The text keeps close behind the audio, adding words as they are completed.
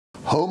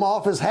Home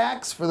office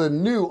hacks for the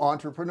new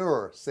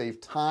entrepreneur. Save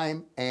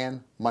time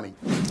and money.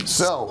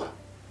 So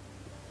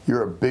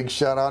you're a big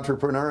shot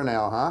entrepreneur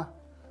now,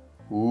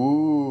 huh?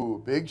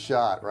 Ooh, big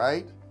shot,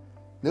 right?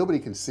 Nobody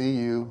can see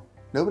you.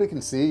 Nobody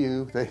can see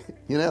you.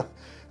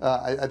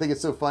 I think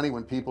it's so funny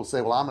when people say,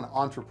 well, I'm an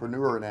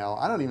entrepreneur now.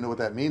 I don't even know what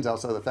that means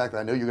outside of the fact that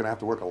I know you're gonna have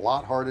to work a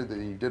lot harder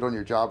than you did on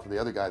your job for the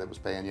other guy that was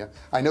paying you.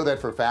 I know that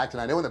for a fact,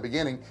 and I know in the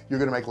beginning you're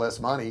gonna make less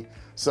money,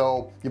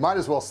 so you might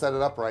as well set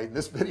it up right. And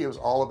this video is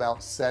all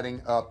about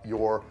setting up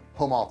your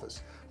home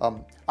office.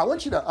 I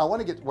want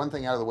to get one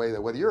thing out of the way,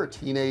 that whether you're a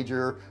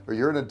teenager or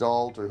you're an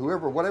adult or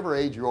whatever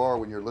age you are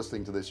when you're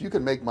listening to this, you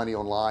can make money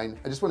online.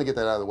 I just want to get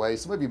that out of the way.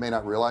 Some of you may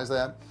not realize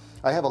that.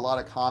 I have a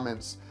lot of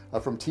comments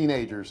from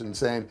teenagers and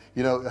saying,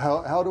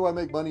 how do I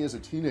make money as a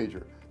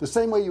teenager? The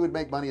same way you would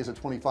make money as a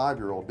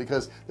 25-year-old,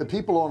 because the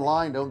people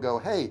online don't go,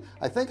 hey,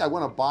 I think I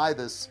want to buy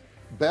this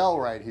bell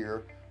right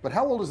here, but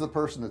how old is the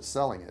person that's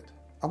selling it?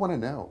 I want to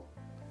know.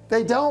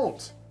 They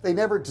don't. They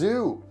never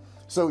do.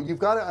 So you've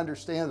got to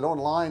understand that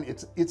online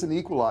it's an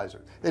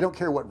equalizer. They don't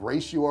care what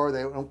race you are.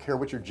 They don't care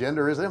what your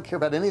gender is. They don't care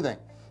about anything.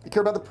 They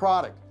care about the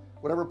product,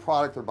 whatever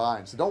product they're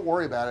buying. So don't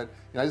worry about it.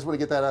 I just want to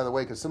get that out of the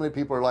way, because so many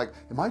people are like,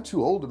 am I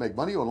too old to make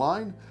money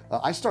online?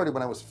 I started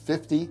when I was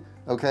 50,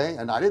 okay,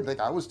 and I didn't think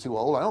I was too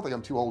old. I don't think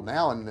I'm too old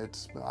now, and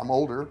I'm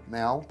older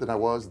now than I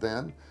was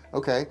then,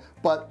 okay?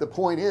 But the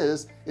point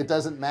is, it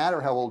doesn't matter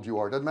how old you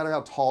are. It doesn't matter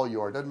how tall you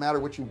are. It doesn't matter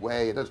what you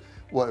weigh. It does.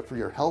 Well, for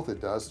your health it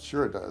does.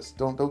 Sure it does.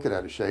 Don't get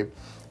out of shape.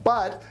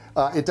 But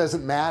it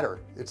doesn't matter.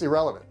 It's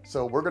irrelevant.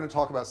 So we're going to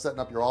talk about setting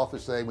up your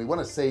office today. We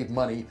want to save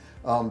money.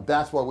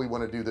 That's why we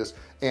want to do this.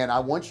 And I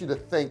want you to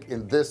think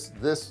in this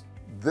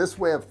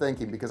way of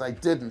thinking, because I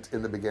didn't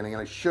in the beginning,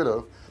 and I should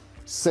have.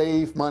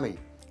 Save money,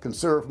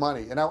 conserve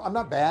money. And I'm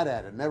not bad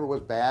at it. Never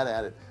was bad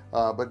at it.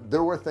 But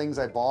there were things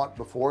I bought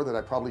before that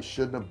I probably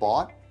shouldn't have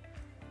bought,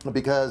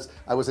 because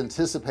I was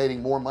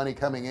anticipating more money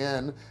coming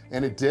in,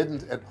 and it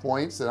didn't at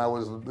points, and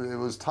it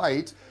was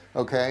tight.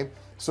 Okay,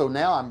 so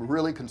now I'm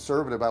really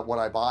conservative about what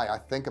I buy. I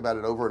think about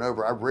it over and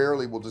over. I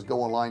rarely will just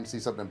go online and see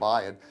something and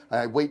buy it.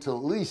 I wait till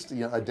at least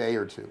a day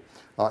or two.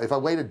 If I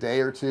wait a day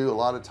or two, a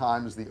lot of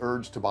times the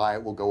urge to buy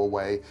it will go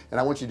away. And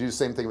I want you to do the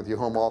same thing with your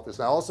home office.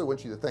 And I also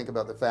want you to think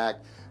about the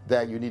fact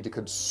that you need to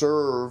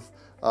conserve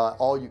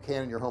all you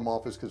can in your home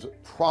office, because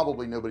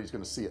probably nobody's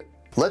going to see it.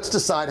 Let's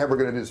decide how we're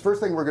going to do this. First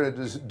thing we're going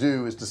to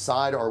do is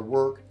decide our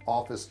work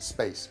office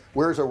space.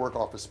 Where's our work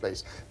office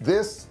space?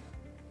 This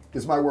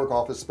is my work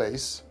office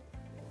space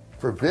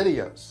for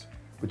videos,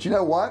 but you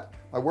know what,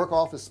 my work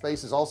office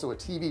space is also a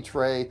TV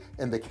tray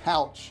and the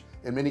couch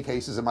in many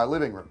cases in my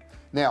living room.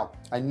 Now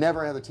I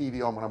never have the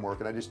TV on when I'm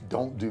working. I just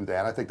don't do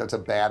that. I think that's a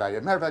bad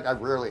idea. Matter of fact, I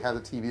rarely have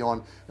the TV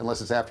on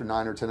unless it's after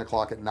 9 or 10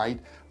 o'clock at night,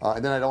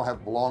 and then I don't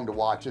have long to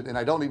watch it, and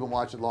I don't even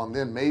watch it long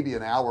then, maybe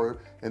an hour,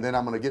 and then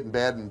I'm going to get in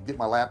bed and get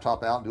my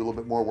laptop out and do a little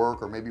bit more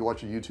work, or maybe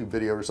watch a YouTube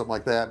video or something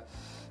like that.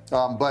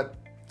 But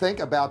think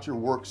about your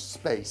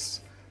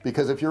workspace,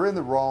 because if you're in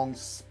the wrong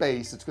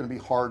space, it's going to be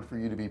hard for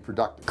you to be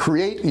productive.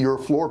 Create your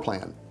floor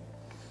plan.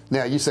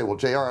 Now you say, well,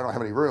 JR, I don't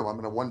have any room. I'm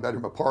in a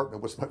 1-bedroom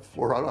apartment. What's my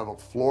floor? I don't have a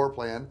floor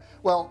plan.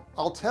 Well,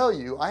 I'll tell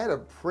you, I had a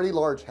pretty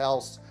large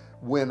house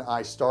when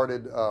I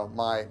started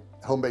my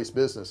home-based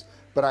business,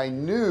 but I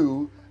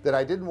knew that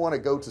I didn't want to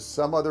go to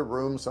some other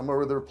room, some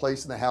other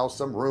place in the house,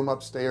 some room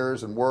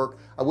upstairs and work.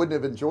 I wouldn't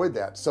have enjoyed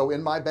that. So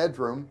in my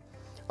bedroom,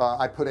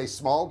 I put a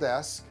small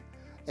desk,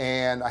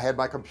 and I had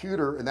my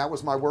computer, and that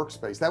was my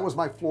workspace. That was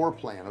my floor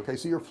plan. Okay,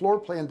 so your floor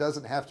plan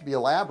doesn't have to be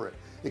elaborate.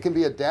 It can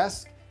be a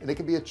desk, and it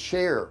can be a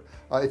chair.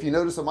 If you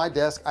notice on my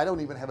desk, I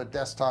don't even have a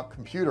desktop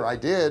computer. I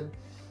did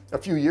a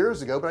few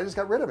years ago, but I just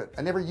got rid of it.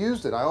 I never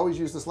used it. I always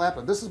use this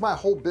laptop. This is my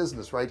whole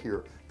business right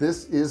here.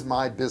 This is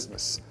my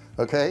business.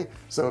 Okay,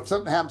 so if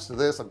something happens to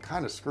this, I'm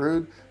kind of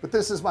screwed, but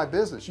this is my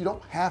business. You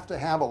don't have to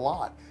have a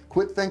lot.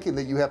 Quit thinking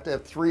that you have to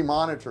have 3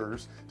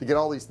 monitors to get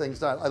all these things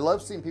done. I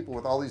love seeing people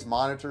with all these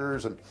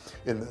monitors and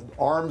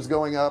arms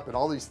going up and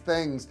all these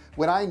things,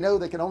 when I know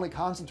they can only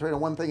concentrate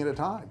on one thing at a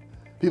time.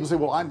 People say,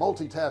 well, I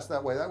multitask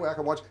that way I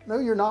can watch. No,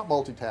 you're not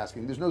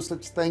multitasking. There's no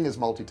such thing as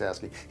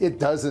multitasking. It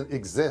doesn't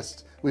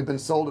exist. We've been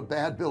sold a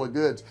bad bill of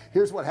goods.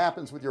 Here's what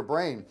happens with your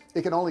brain.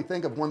 It can only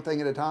think of one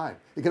thing at a time.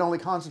 It can only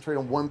concentrate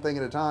on one thing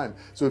at a time.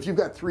 So if you've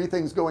got 3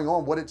 things going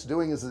on, what it's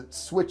doing is it's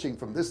switching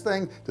from this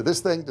thing to this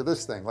thing to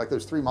this thing, like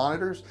there's 3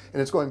 monitors,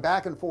 and it's going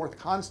back and forth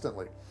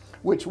constantly.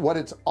 Which what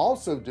it's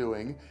also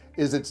doing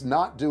is it's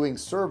not doing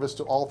service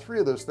to all 3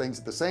 of those things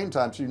at the same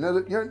time. So you know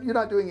that you're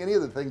not doing any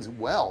of the things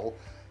well.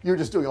 You're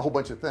just doing a whole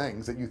bunch of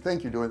things that you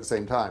think you're doing at the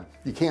same time.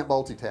 You can't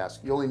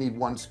multitask. You only need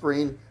one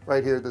screen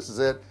right here. This is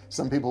it.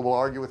 Some people will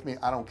argue with me.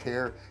 I don't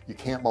care. You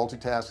can't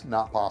multitask.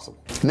 Not possible.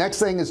 Next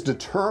thing is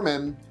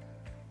determine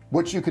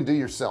what you can do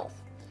yourself.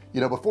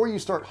 Before you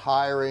start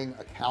hiring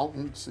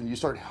accountants and you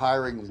start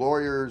hiring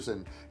lawyers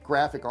and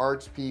graphic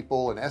arts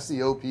people and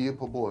SEO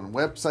people and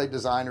website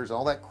designers and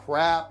all that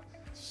crap,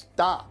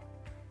 stop.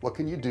 What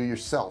can you do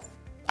yourself?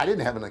 I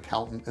didn't have an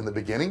accountant in the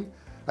beginning.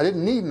 I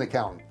didn't need an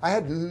accountant. I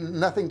had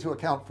nothing to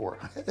account for.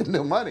 I had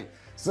no money,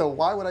 so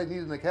why would I need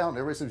an accountant?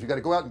 Everybody says you got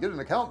to go out and get an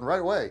accountant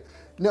right away.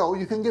 No,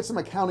 you can get some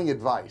accounting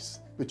advice,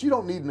 but you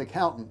don't need an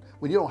accountant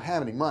when you don't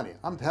have any money.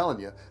 I'm telling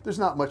you, there's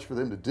not much for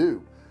them to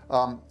do.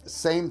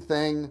 Same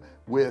thing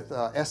with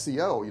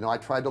SEO. You know, I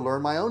tried to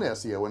learn my own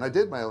SEO, and I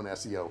did my own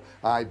SEO.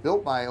 I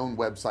built my own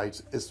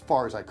websites as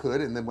far as I could,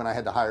 and then when I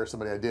had to hire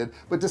somebody, I did.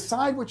 But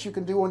decide what you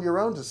can do on your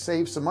own to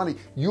save some money.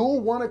 You'll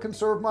want to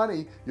conserve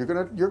money. You're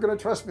gonna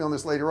trust me on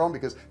this later on,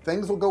 because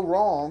things will go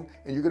wrong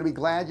and you're gonna be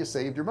glad you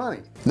saved your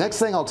money. Next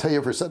thing I'll tell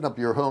you for setting up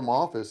your home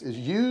office is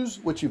use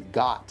what you've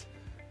got.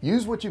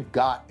 Use what you've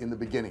got in the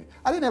beginning.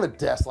 I didn't have a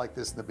desk like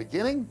this in the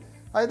beginning.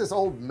 I had this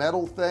old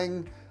metal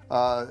thing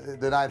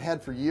that I'd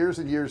had for years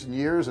and years and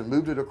years, and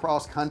moved it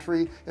across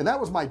country, and that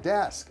was my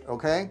desk.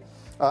 Okay,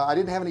 I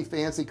didn't have any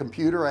fancy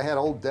computer. I had an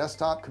old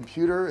desktop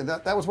computer, and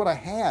that was what I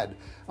had.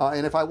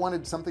 And if I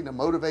wanted something to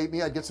motivate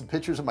me, I'd get some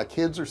pictures of my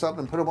kids or something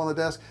and put them on the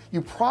desk.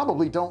 You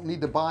probably don't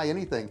need to buy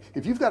anything.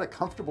 If you've got a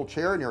comfortable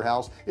chair in your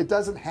house, it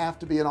doesn't have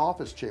to be an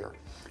office chair.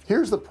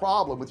 Here's the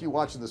problem with you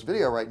watching this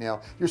video right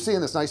now. You're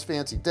seeing this nice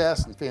fancy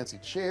desk and fancy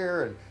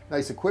chair and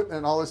nice equipment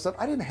and all this stuff.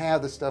 I didn't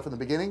have this stuff in the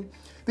beginning.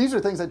 These are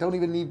things I don't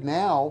even need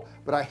now,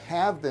 but I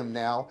have them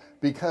now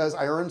because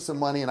I earned some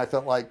money and I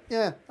felt like,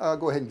 yeah, I'll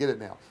go ahead and get it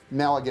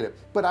now I get it.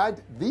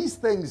 But these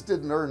things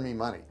didn't earn me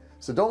money.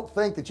 So don't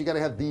think that you got to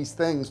have these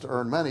things to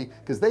earn money,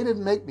 because they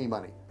didn't make me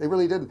money. They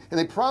really didn't, and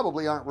they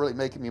probably aren't really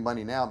making me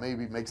money now.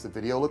 Maybe it makes the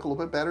video look a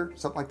little bit better,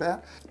 something like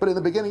that. But in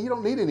the beginning, you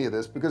don't need any of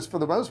this, because for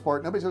the most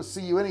part, nobody's going to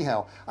see you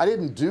anyhow. I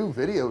didn't do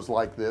videos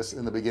like this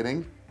in the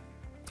beginning.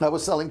 I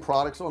was selling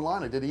products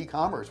online. I did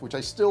e-commerce, which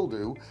I still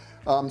do.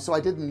 So I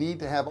didn't need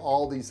to have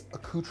all these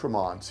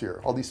accoutrements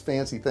here, all these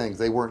fancy things.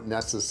 They weren't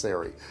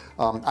necessary.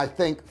 I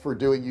think for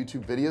doing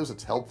YouTube videos,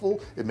 it's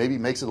helpful. It maybe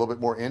makes it a little bit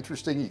more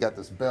interesting. You got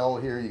this bell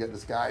here, you got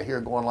this guy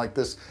here going like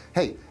this.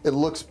 Hey, it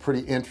looks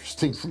pretty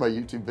interesting for my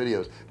YouTube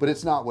videos, but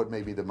it's not what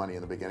made me the money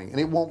in the beginning, and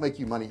it won't make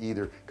you money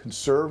either.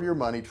 Conserve your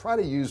money. Try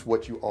to use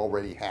what you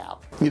already have.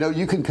 You know,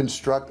 you can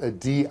construct a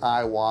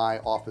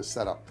DIY office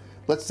setup.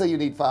 Let's say you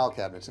need file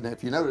cabinets, and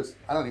if you notice,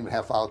 I don't even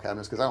have file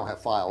cabinets because I don't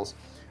have files.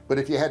 But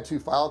if you had 2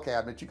 file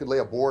cabinets, you could lay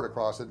a board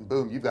across it and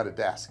boom, you've got a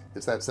desk.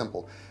 It's that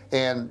simple.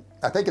 And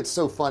I think it's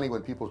so funny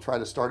when people try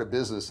to start a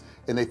business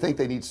and they think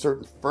they need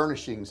certain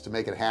furnishings to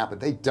make it happen.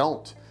 They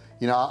don't.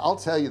 You know, I'll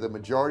tell you, the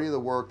majority of the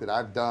work that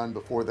I've done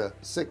before the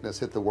sickness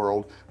hit the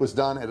world was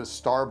done at a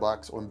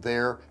Starbucks on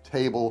their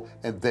table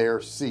and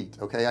their seat.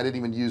 Okay, I didn't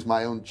even use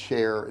my own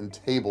chair and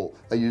table.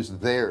 I used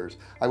theirs.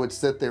 I would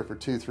sit there for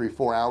 2, 3,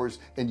 4 hours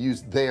and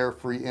use their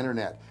free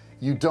internet.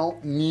 You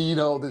don't need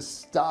all this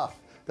stuff.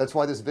 That's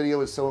why this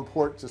video is so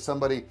important to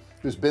somebody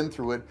who's been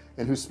through it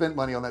and who spent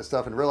money on that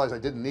stuff and realized I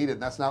didn't need it,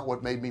 and that's not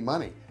what made me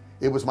money.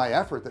 It was my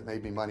effort that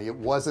made me money. It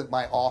wasn't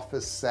my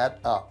office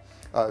setup.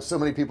 So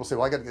many people say,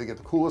 well, I got to get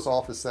the coolest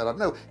office setup.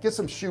 No, get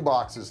some shoe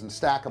boxes and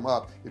stack them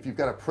up if you've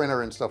got a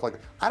printer and stuff like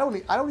that. I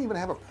don't even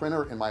have a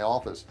printer in my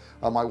office.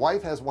 My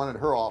wife has one at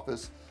her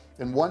office,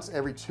 and once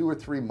every 2 or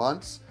 3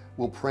 months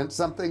we'll print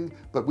something,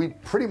 but we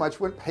pretty much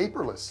went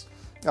paperless.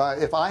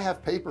 If I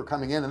have paper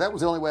coming in, and that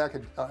was the only way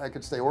I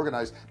could stay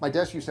organized. My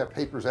desk used to have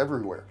papers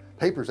everywhere.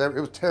 It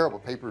was terrible,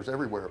 papers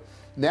everywhere.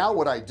 Now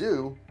what I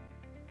do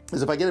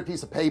is if I get a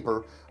piece of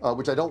paper,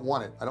 which I don't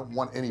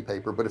want any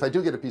paper, but if I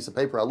do get a piece of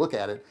paper, I look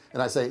at it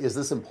and I say, is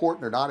this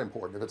important or not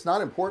important? If it's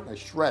not important, I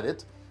shred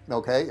it.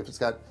 Okay, if it's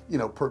got, you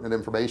know, pertinent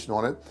information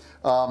on it,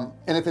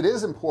 and if it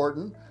is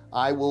important,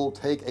 I will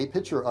take a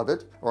picture of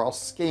it, or I'll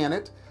scan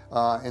it,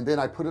 and then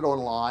I put it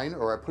online,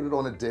 or I put it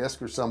on a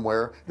disk or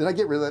somewhere. Then I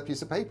get rid of that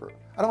piece of paper.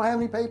 I don't have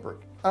any paper.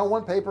 I don't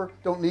want paper,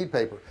 don't need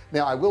paper.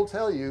 Now I will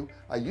tell you,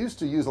 I used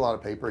to use a lot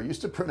of paper. I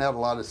used to print out a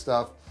lot of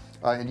stuff,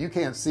 and you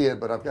can't see it,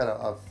 but I've got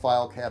a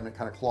file cabinet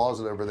kind of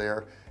closet over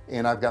there,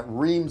 and I've got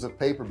reams of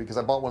paper because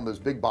I bought one of those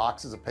big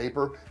boxes of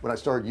paper when I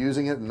started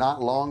using it.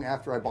 Not long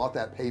after I bought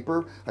that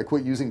paper, I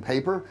quit using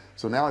paper,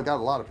 so now I've got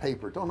a lot of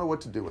paper. Don't know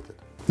what to do with it.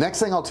 Next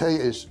thing I'll tell you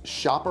is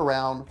shop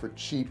around for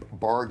cheap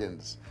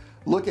bargains.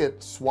 Look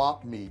at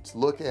swap meets,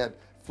 look at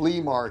flea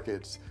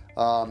markets,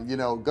 you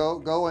know,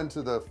 go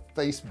into the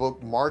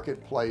Facebook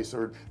marketplace,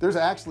 or there's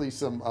actually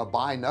some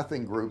buy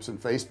nothing groups in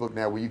Facebook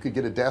now where you could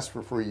get a desk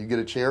for free, you get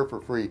a chair for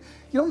free.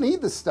 You don't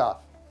need this stuff.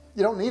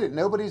 You don't need it.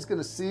 Nobody's going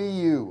to see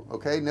you.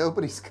 Okay,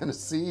 nobody's going to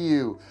see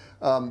you.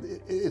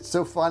 It's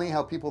so funny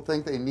how people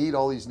think they need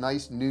all these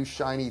nice new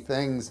shiny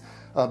things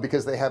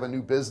because they have a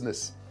new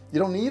business. You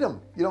don't need them.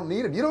 You don't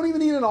need them. You don't even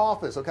need an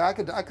office. Okay, I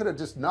could have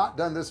just not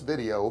done this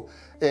video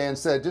and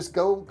said just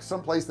go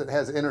someplace that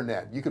has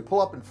internet. You could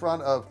pull up in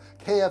front of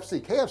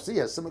KFC. KFC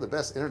has some of the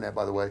best internet,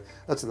 by the way.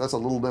 That's a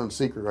little known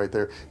secret right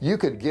there. You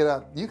could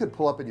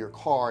pull up in your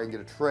car and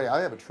get a tray.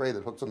 I have a tray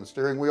that hooks on the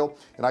steering wheel,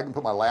 and I can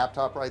put my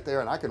laptop right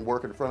there, and I can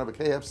work in front of a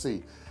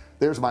KFC.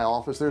 There's my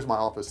office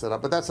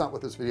setup, but that's not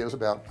what this video is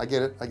about. I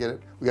get it.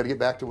 We got to get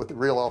back to what the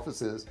real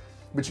office is.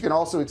 But you can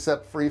also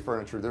accept free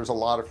furniture. There's a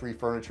lot of free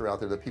furniture out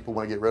there that people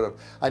want to get rid of.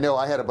 I know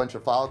I had a bunch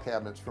of file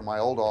cabinets from my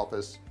old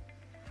office,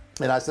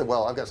 and I said,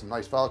 well, I've got some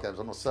nice file cabinets,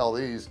 I'm gonna sell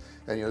these,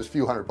 and you know, there's a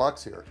few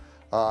 $100 here.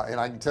 and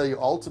I can tell you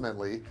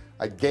ultimately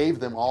I gave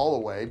them all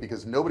away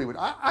because nobody would.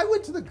 I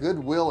went to the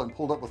Goodwill and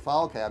pulled up with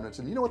file cabinets,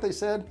 and you know what they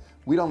said?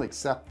 We don't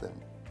accept them.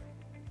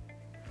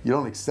 You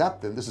don't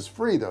accept them. This is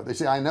free though. They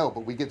say, I know,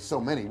 but we get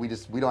so many, we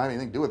don't have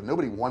anything to do with it.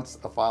 Nobody wants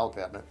a file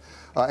cabinet.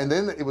 And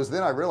then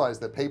I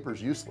realized that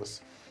paper's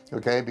useless.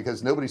 Okay,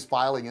 because nobody's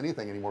filing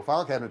anything anymore.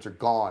 File cabinets are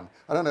gone.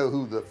 I don't know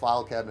who the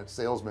file cabinet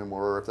salesmen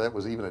were, if that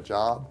was even a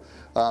job,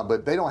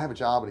 but they don't have a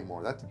job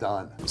anymore. That's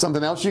done.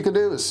 Something else you can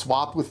do is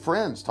swap with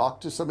friends.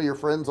 Talk to some of your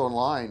friends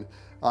online.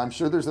 I'm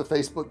sure there's a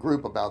Facebook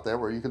group about that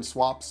where you can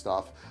swap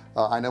stuff.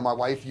 I know my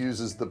wife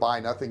uses the Buy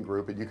Nothing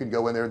group, and you can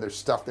go in there and there's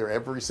stuff there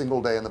every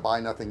single day in the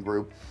Buy Nothing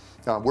group.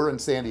 We're in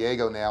San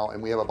Diego now,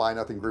 and we have a Buy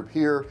Nothing group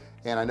here,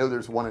 and I know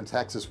there's one in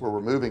Texas where we're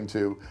moving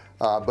to,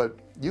 but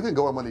you can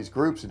go in one of these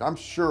groups and I'm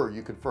sure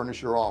you could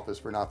furnish your office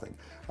for nothing.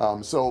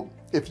 So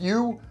if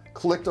you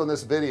clicked on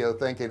this video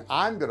thinking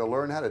I'm going to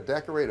learn how to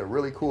decorate a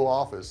really cool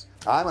office,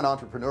 I'm an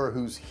entrepreneur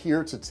who's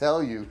here to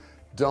tell you,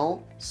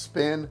 don't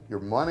spend your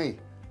money.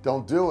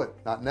 Don't do it.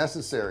 Not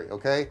necessary.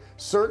 Okay,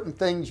 certain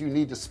things you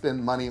need to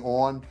spend money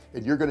on,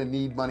 and you're going to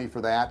need money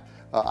for that.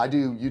 I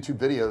do YouTube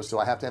videos, so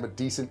I have to have a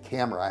decent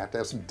camera. I have to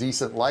have some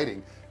decent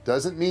lighting.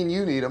 Doesn't mean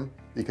you need them,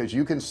 because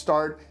you can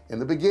start in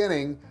the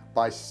beginning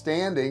by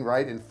standing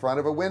right in front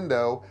of a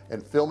window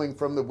and filming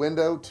from the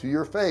window to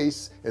your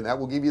face, and that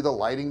will give you the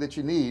lighting that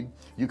you need.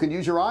 You can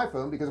use your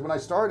iPhone, because when I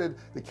started,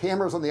 the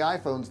cameras on the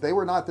iPhones, they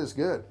were not this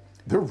good.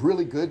 They're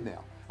really good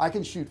now. I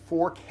can shoot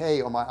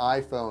 4K on my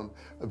iPhone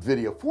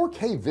video,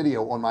 4K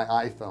video on my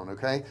iPhone.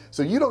 Okay,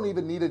 so you don't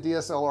even need a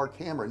DSLR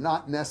camera.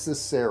 Not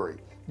necessary.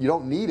 You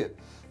don't need it,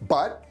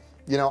 but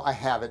you know, I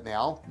have it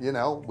now. You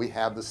know, we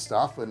have the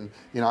stuff, and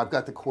you know, I've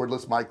got the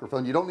cordless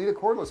microphone. You don't need a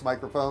cordless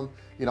microphone.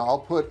 You know, I'll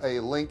put a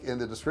link in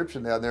the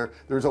description down there.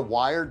 There's a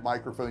wired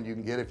microphone you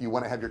can get if you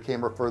want to have your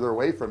camera further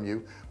away from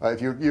you.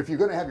 If you're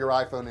going to have your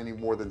iPhone any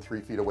more than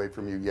 3 feet away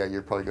from you, yeah,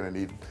 you're probably going to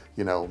need,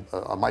 you know,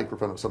 a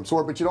microphone of some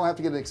sort, but you don't have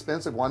to get an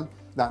expensive one.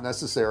 Not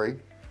necessary.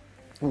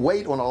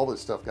 Wait on all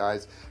this stuff,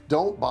 guys.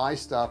 Don't buy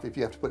stuff if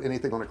you have to put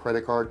anything on a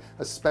credit card,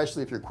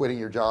 especially if you're quitting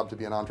your job to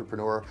be an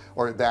entrepreneur,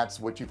 or that's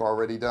what you've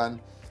already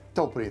done.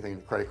 Don't put anything in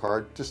a credit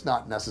card. Just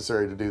not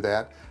necessary to do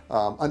that.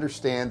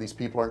 Understand these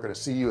people aren't going to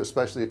see you,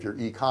 especially if you're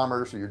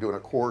e-commerce or you're doing a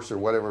course or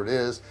whatever it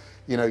is.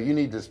 You know, you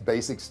need this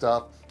basic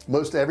stuff.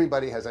 Most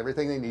everybody has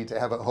everything they need to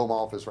have a home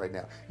office right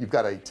now. You've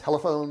got a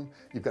telephone,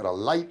 you've got a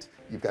light,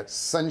 you've got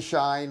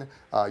sunshine,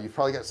 you've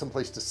probably got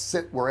someplace to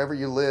sit wherever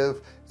you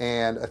live.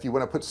 And if you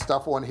want to put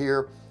stuff on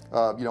here,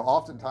 you know,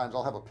 oftentimes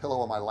I'll have a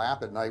pillow on my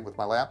lap at night with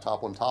my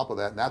laptop on top of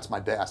that, and that's my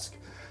desk.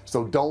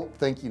 So don't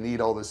think you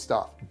need all this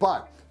stuff,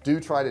 but do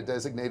try to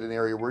designate an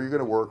area where you're going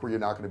to work, where you're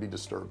not going to be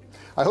disturbed.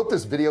 I hope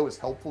this video is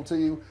helpful to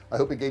you. I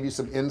hope it gave you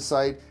some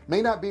insight.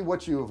 May not be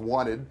what you have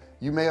wanted.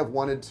 You may have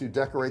wanted to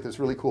decorate this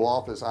really cool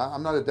office.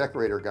 I'm not a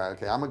decorator guy.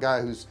 Okay, I'm a guy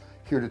who's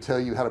here to tell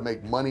you how to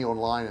make money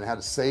online and how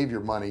to save your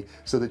money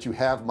so that you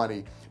have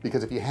money,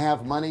 because if you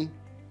have money,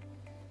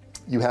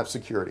 you have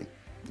security.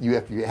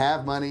 If you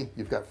have money,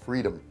 you've got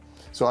freedom.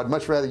 So I'd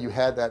much rather you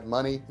had that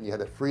money and you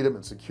had that freedom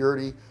and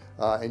security,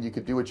 and you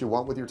could do what you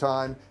want with your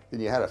time, than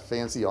you had a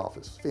fancy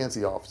office.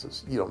 Fancy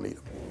offices, you don't need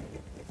them.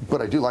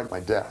 But I do like my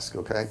desk.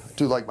 Okay, I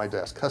do like my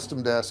desk.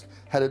 Custom desk,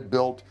 had it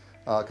built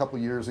a couple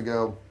years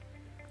ago.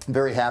 I'm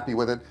very happy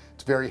with it.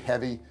 It's very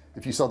heavy.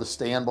 If you saw the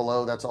stand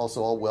below, that's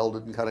also all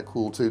welded and kind of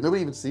cool too.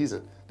 Nobody even sees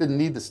it. Didn't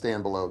need the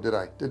stand below, did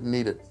I? Didn't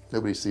need it.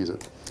 Nobody sees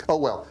it. Oh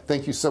well,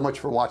 thank you so much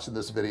for watching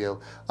this video.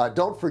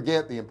 Don't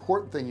forget, the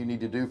important thing you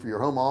need to do for your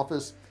home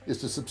office is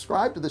to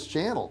subscribe to this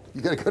channel.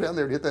 You got to go down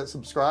there and hit that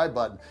subscribe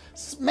button,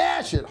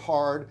 smash it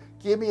hard,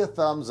 give me a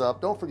thumbs up.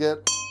 Don't forget,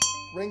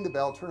 ring the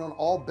bell, turn on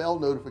all bell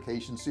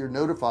notifications so you're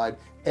notified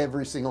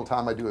every single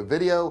time I do a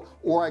video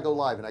or I go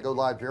live, and I go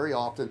live very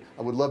often.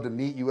 I would love to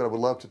meet you and I would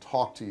love to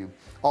talk to you.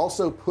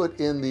 Also put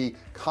in the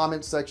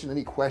comment section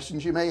any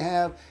questions you may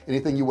have,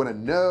 anything you want to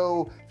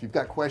know. If you've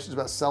got questions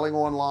about selling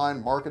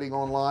online, marketing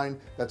online,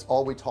 that's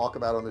all we talk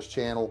about on this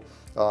channel,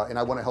 and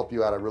I want to help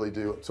you out. I really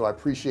do. So I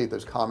appreciate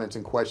those comments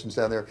and questions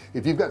down there.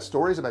 If you've got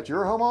stories about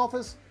your home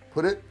office,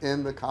 put it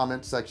in the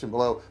comment section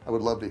below. I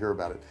would love to hear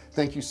about it.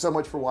 Thank you so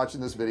much for watching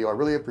this video. I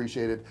really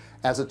appreciate it.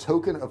 As a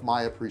token of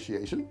my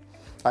appreciation,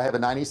 I have a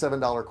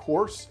 $97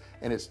 course,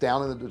 and it's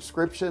down in the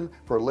description.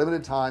 For a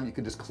limited time, you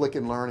can just click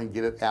and learn and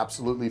get it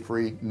absolutely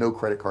free, no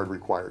credit card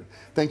required.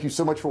 Thank you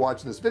so much for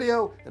watching this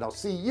video, and I'll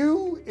see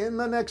you in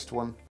the next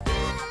one.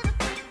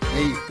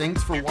 Hey,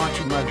 thanks for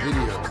watching my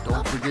video.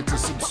 Don't forget to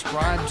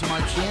subscribe to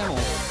my channel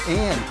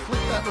and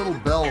click that little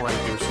bell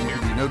right there so you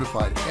can be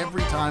notified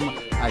every time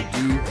I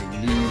do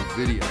a new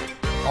video.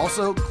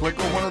 Also, click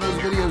on one of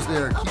those videos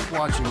there. Keep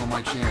watching on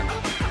my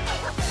channel.